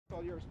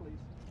All yours, please.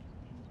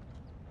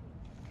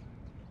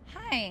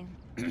 Hi.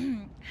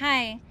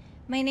 Hi.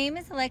 My name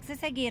is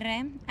Alexis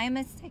Aguirre. I'm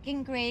a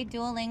second grade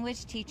dual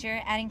language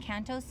teacher at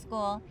Encanto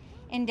School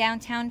in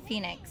downtown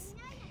Phoenix.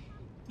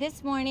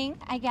 This morning,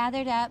 I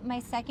gathered up my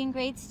second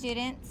grade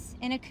students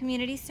in a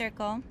community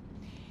circle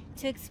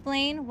to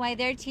explain why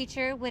their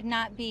teacher would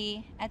not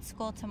be at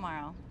school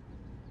tomorrow.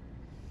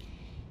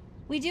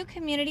 We do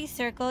community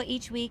circle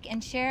each week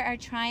and share our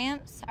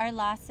triumphs, our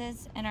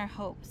losses, and our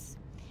hopes.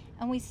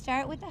 And we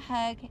start with a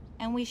hug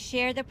and we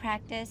share the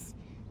practice,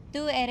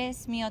 Tú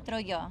eres mi otro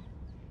yo.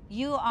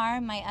 You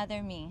are my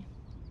other me.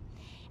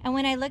 And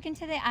when I look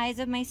into the eyes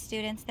of my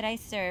students that I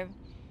serve,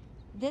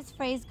 this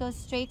phrase goes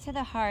straight to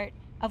the heart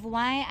of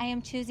why I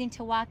am choosing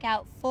to walk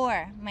out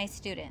for my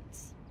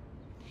students.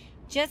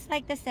 Just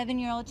like the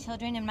 7-year-old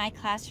children in my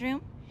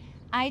classroom,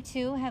 I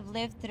too have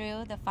lived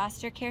through the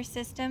foster care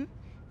system,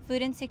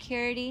 food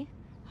insecurity,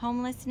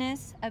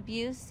 homelessness,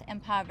 abuse,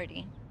 and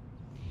poverty.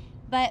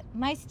 But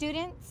my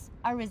students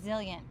are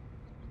resilient.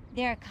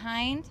 They are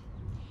kind,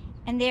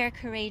 and they are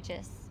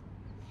courageous.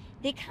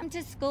 They come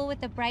to school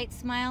with a bright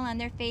smile on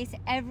their face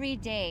every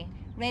day,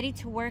 ready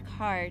to work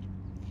hard.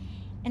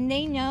 And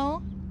they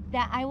know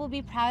that I will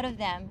be proud of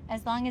them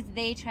as long as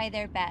they try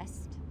their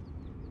best.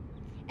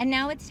 And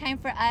now it's time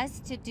for us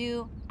to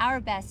do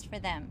our best for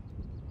them.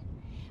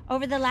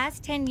 Over the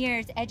last 10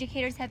 years,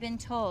 educators have been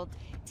told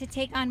to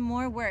take on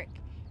more work,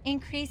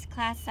 increase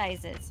class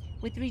sizes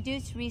with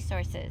reduced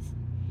resources.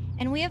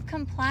 And we have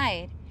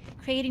complied,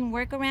 creating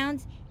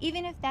workarounds,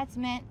 even if that's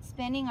meant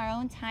spending our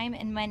own time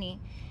and money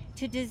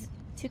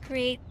to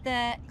create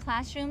the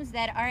classrooms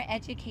that our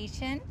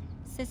education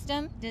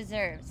system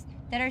deserves,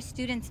 that our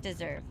students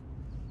deserve.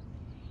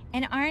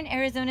 And aren't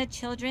Arizona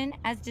children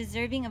as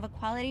deserving of a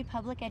quality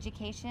public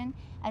education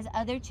as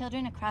other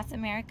children across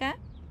America?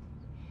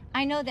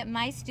 I know that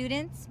my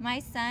students, my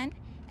son,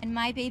 and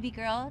my baby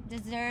girl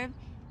deserve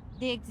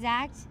the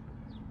exact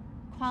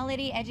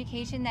quality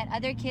education that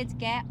other kids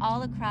get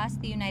all across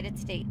the United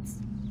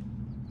States.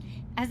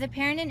 As a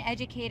parent and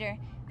educator,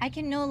 I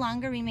can no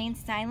longer remain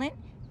silent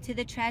to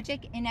the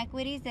tragic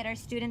inequities that our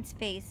students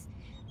face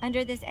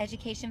under this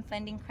education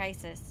funding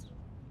crisis.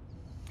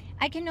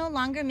 I can no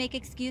longer make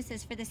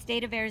excuses for the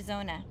state of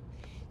Arizona,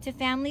 to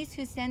families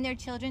who send their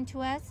children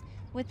to us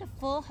with the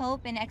full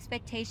hope and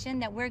expectation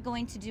that we're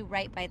going to do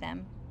right by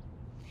them.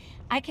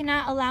 I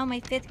cannot allow my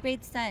 5th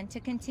grade son to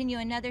continue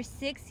another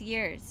 6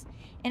 years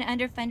in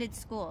underfunded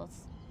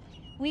schools.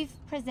 We've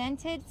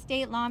presented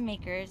state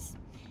lawmakers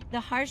the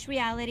harsh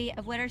reality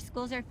of what our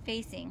schools are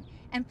facing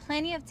and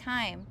plenty of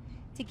time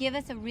to give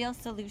us a real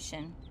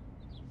solution.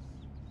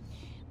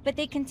 But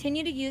they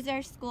continue to use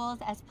our schools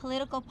as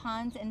political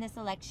pawns in this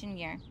election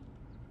year.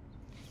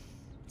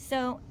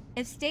 So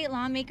if state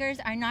lawmakers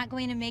are not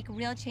going to make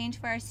real change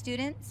for our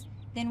students,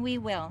 then we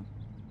will.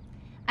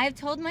 I've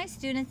told my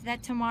students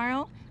that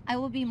tomorrow I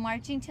will be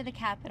marching to the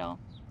Capitol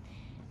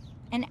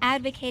and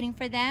advocating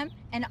for them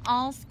and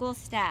all school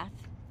staff,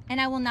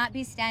 and I will not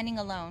be standing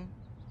alone.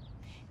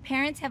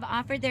 Parents have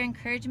offered their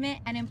encouragement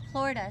and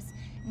implored us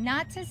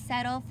not to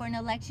settle for an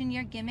election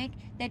year gimmick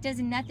that does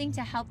nothing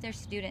to help their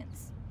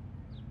students.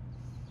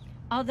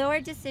 Although our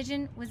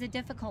decision was a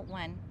difficult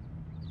one,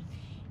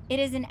 it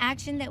is an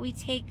action that we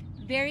take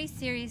very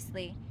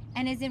seriously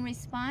and is in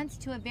response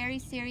to a very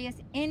serious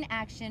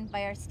inaction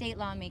by our state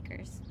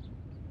lawmakers.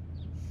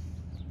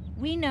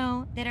 We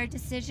know that our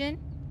decision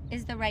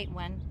is the right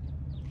one,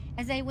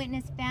 as I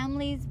witness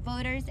families,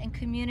 voters, and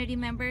community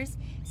members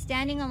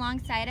standing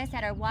alongside us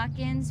at our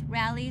walk-ins,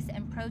 rallies,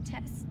 and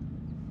protests.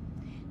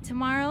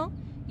 Tomorrow,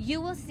 you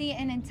will see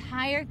an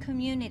entire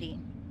community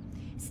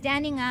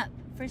standing up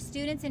for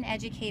students and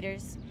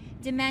educators,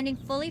 demanding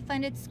fully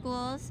funded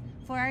schools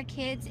for our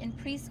kids in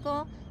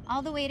preschool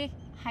all the way to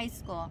high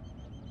school,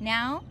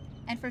 now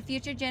and for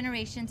future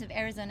generations of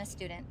Arizona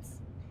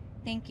students.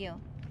 Thank you.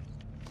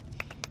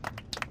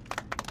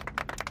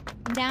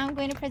 Now I'm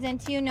going to present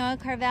to you Noah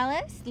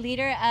Carvelis,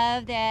 leader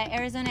of the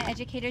Arizona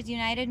Educators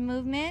United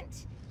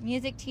movement,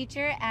 music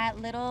teacher at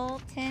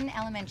Littleton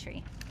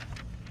Elementary.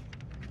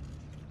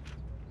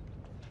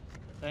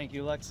 Thank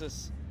you,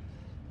 Alexis.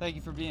 Thank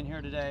you for being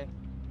here today.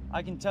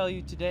 I can tell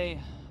you today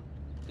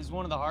is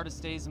one of the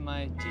hardest days of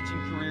my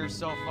teaching career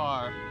so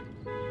far.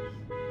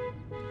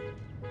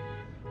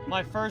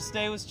 My first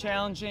day was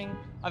challenging.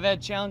 I've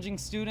had challenging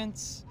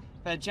students,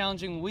 I've had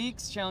challenging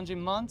weeks, challenging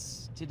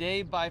months.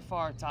 Today, by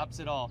far, tops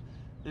it all.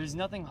 There's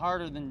nothing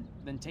harder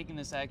than taking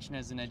this action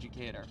as an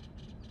educator.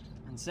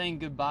 And saying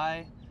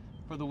goodbye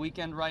for the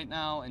weekend right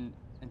now and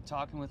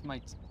talking with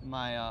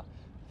my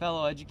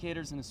fellow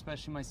educators and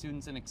especially my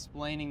students and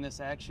explaining this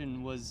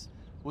action was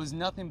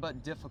nothing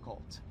but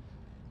difficult.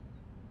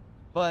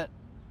 But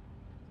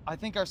I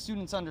think our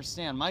students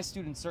understand, my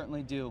students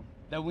certainly do,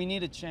 that we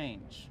need a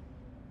change.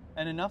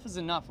 And enough is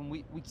enough, and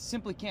we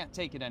simply can't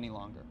take it any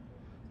longer.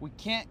 We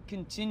can't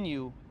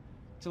continue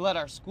to let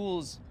our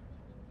schools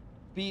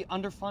be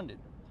underfunded.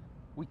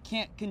 We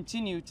can't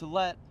continue to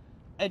let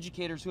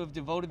educators who have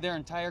devoted their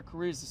entire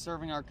careers to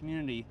serving our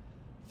community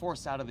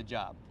forced out of the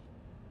job.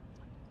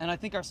 And I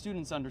think our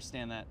students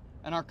understand that.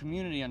 and our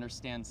community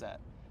understands that.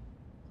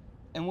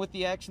 And with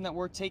the action that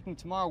we're taking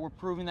tomorrow, we're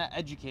proving that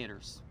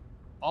educators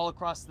all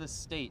across this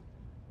state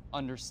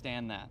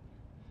understand that.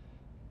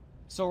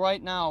 So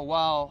right now,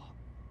 while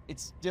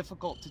it's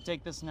difficult to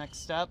take this next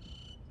step,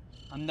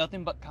 I'm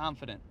nothing but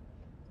confident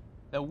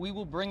that we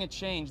will bring a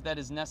change that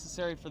is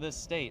necessary for this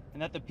state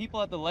and that the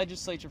people at the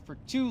legislature for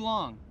too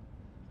long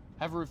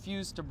have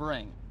refused to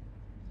bring.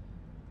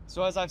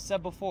 So as I've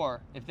said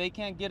before, if they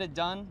can't get it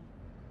done,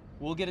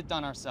 we'll get it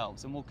done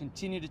ourselves, and we'll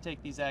continue to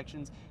take these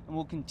actions, and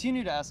we'll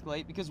continue to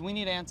escalate because we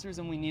need answers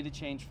and we need a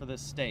change for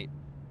this state.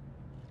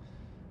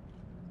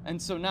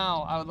 And so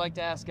now I would like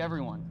to ask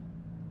everyone,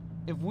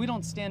 if we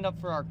don't stand up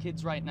for our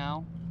kids right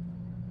now,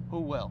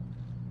 who will?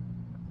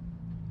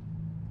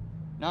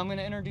 Now I'm going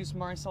to introduce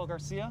Marisol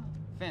Garcia,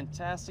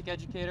 fantastic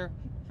educator,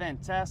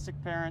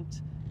 fantastic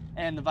parent,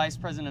 and the Vice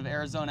President of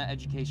Arizona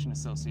Education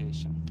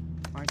Association.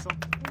 Marisol?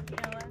 Thank you.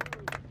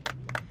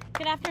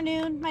 Good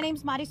afternoon. My name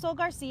is Marisol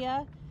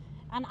Garcia,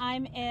 and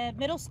I'm a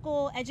middle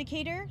school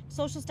educator,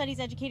 social studies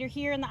educator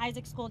here in the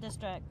Isaac School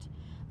District.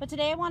 But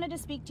today I wanted to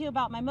speak to you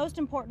about my most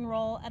important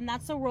role, and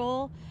that's the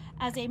role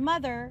as a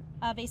mother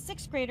of a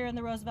 6th grader in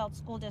the Roosevelt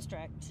School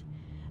District.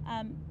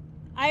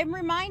 I'm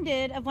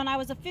reminded of when I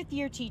was a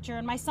 5th-year teacher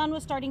and my son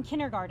was starting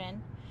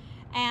kindergarten,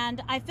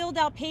 and I filled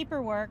out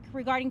paperwork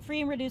regarding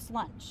free and reduced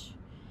lunch.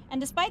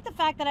 And despite the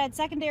fact that I had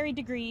secondary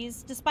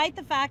degrees, despite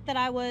the fact that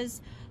I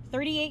was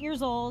 38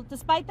 years old,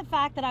 despite the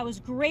fact that I was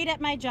great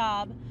at my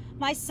job,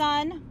 my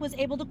son was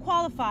able to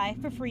qualify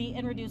for free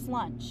and reduced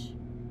lunch.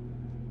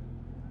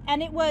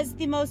 And it was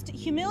the most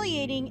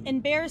humiliating,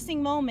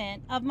 embarrassing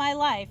moment of my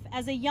life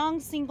as a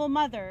young single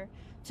mother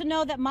to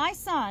know that my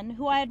son,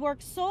 who I had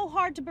worked so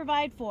hard to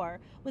provide for,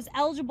 was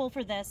eligible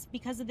for this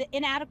because of the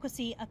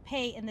inadequacy of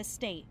pay in this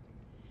state.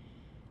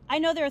 I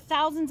know there are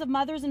thousands of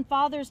mothers and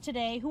fathers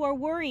today who are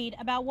worried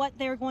about what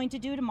they're going to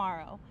do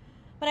tomorrow.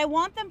 But I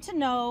want them to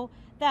know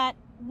that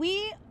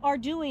we are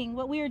doing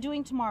what we are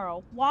doing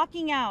tomorrow,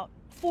 walking out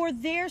for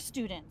their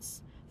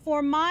students,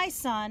 for my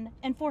son,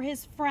 and for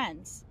his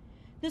friends.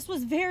 This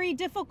was very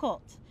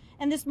difficult.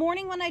 And this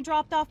morning when I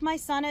dropped off my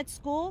son at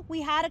school,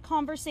 we had a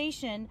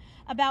conversation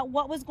about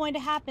what was going to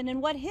happen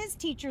and what his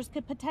teachers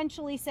could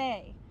potentially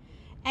say.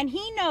 And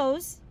he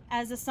knows,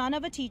 as a son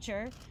of a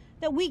teacher,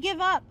 that we give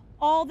up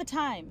all the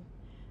time.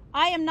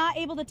 I am not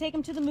able to take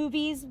him to the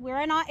movies.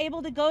 We're not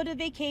able to go to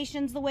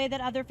vacations the way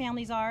that other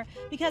families are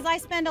because I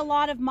spend a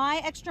lot of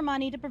my extra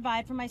money to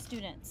provide for my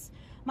students.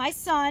 My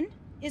son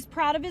is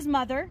proud of his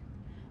mother.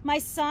 My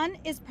son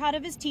is proud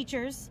of his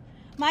teachers.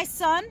 My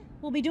son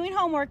will be doing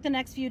homework the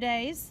next few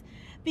days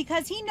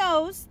because he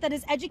knows that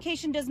his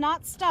education does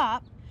not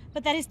stop,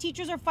 but that his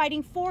teachers are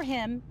fighting for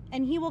him,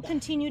 and he will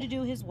continue to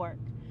do his work.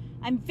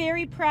 I'm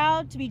very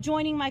proud to be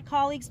joining my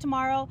colleagues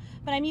tomorrow,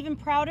 but I'm even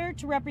prouder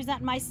to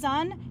represent my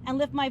son and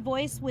lift my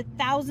voice with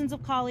thousands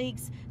of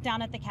colleagues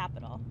down at the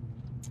Capitol.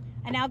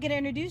 I now get to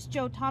introduce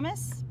Joe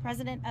Thomas,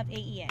 President of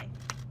AEA.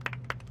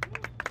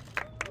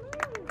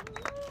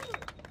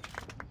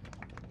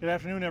 Good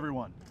afternoon,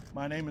 everyone.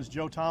 My name is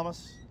Joe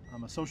Thomas.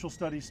 I'm a social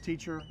studies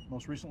teacher,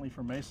 most recently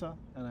from Mesa,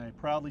 and I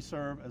proudly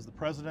serve as the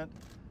president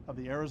of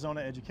the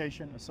Arizona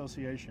Education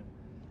Association.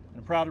 And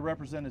I'm proud to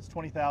represent its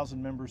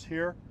 20,000 members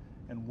here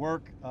and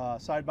work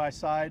side by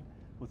side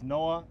with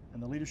Noah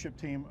and the leadership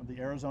team of the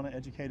Arizona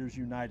Educators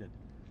United.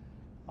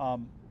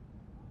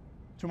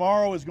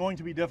 Tomorrow is going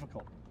to be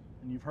difficult,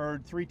 and you've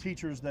heard 3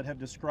 teachers that have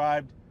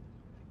described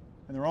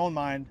in their own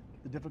mind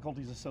the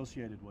difficulties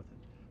associated with it.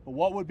 But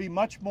what would be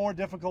much more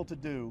difficult to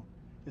do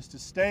is to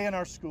stay in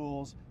our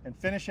schools and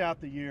finish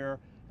out the year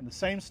in the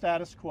same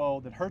status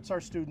quo that hurts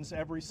our students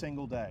every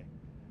single day.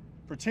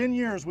 For 10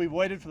 years, we've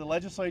waited for the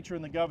legislature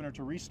and the governor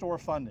to restore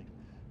funding.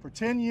 For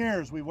 10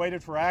 years, we've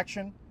waited for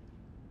action.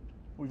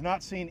 We've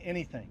not seen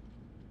anything.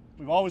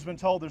 We've always been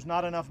told there's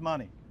not enough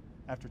money.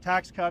 After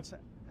tax cuts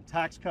and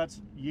tax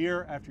cuts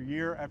year after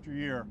year after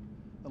year,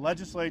 the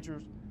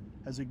legislature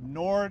has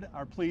ignored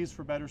our pleas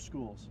for better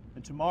schools.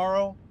 And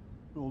tomorrow,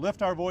 we will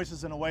lift our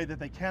voices in a way that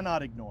they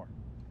cannot ignore.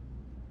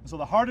 And so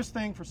the hardest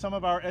thing for some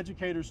of our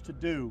educators to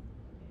do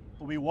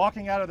will be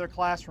walking out of their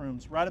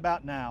classrooms right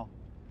about now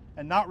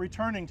and not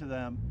returning to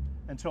them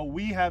until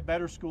we have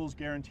better schools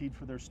guaranteed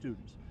for their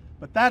students.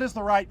 But that is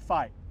the right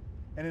fight,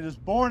 and it is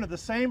born of the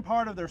same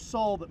part of their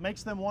soul that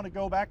makes them want to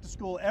go back to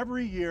school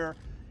every year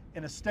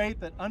in a state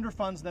that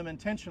underfunds them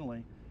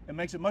intentionally and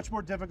makes it much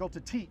more difficult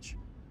to teach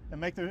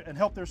and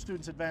help their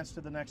students advance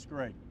to the next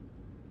grade.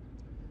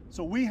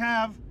 So we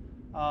have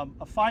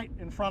a fight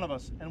in front of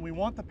us, and we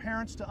want the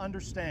parents to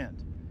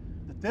understand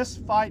that this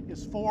fight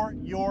is for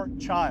your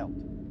child.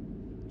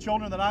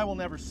 Children that I will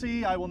never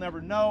see, I will never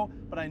know,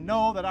 but I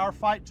know that our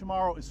fight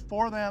tomorrow is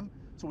for them.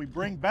 So we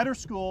bring better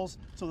schools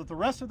so that the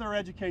rest of their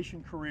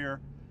education career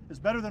is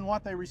better than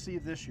what they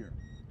received this year.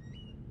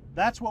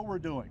 That's what we're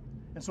doing.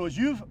 And so as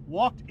you've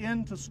walked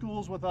into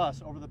schools with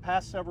us over the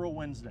past several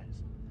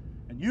Wednesdays,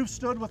 and you've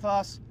stood with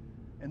us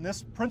in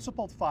this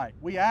principled fight,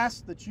 we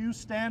ask that you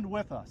stand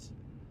with us,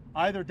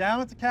 either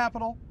down at the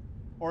Capitol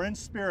or in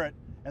spirit,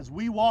 as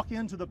we walk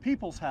into the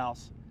people's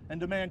house and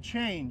demand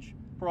change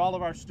for all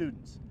of our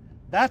students.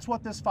 That's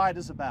what this fight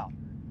is about.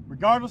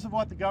 Regardless of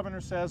what the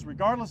governor says,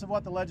 regardless of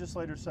what the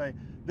legislators say,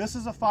 this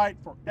is a fight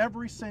for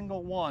every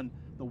single one,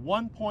 the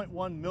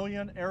 1.1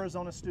 million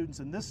Arizona students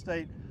in this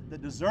state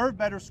that deserve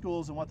better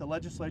schools than what the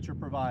legislature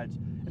provides,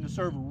 and to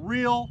serve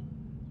real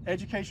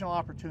educational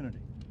opportunity.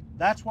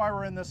 That's why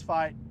we're in this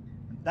fight,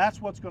 and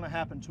that's what's going to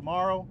happen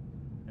tomorrow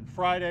and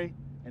Friday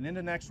and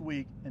into next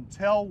week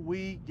until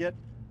we get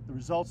the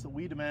results that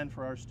we demand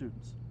for our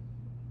students.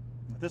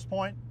 At this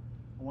point,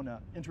 I want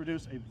to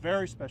introduce a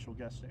very special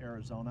guest to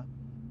Arizona,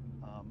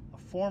 a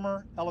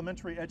former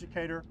elementary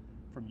educator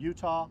from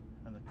Utah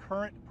and the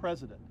current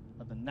president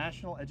of the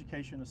National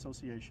Education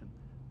Association,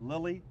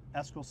 Lily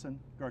Eskelsen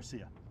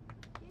Garcia.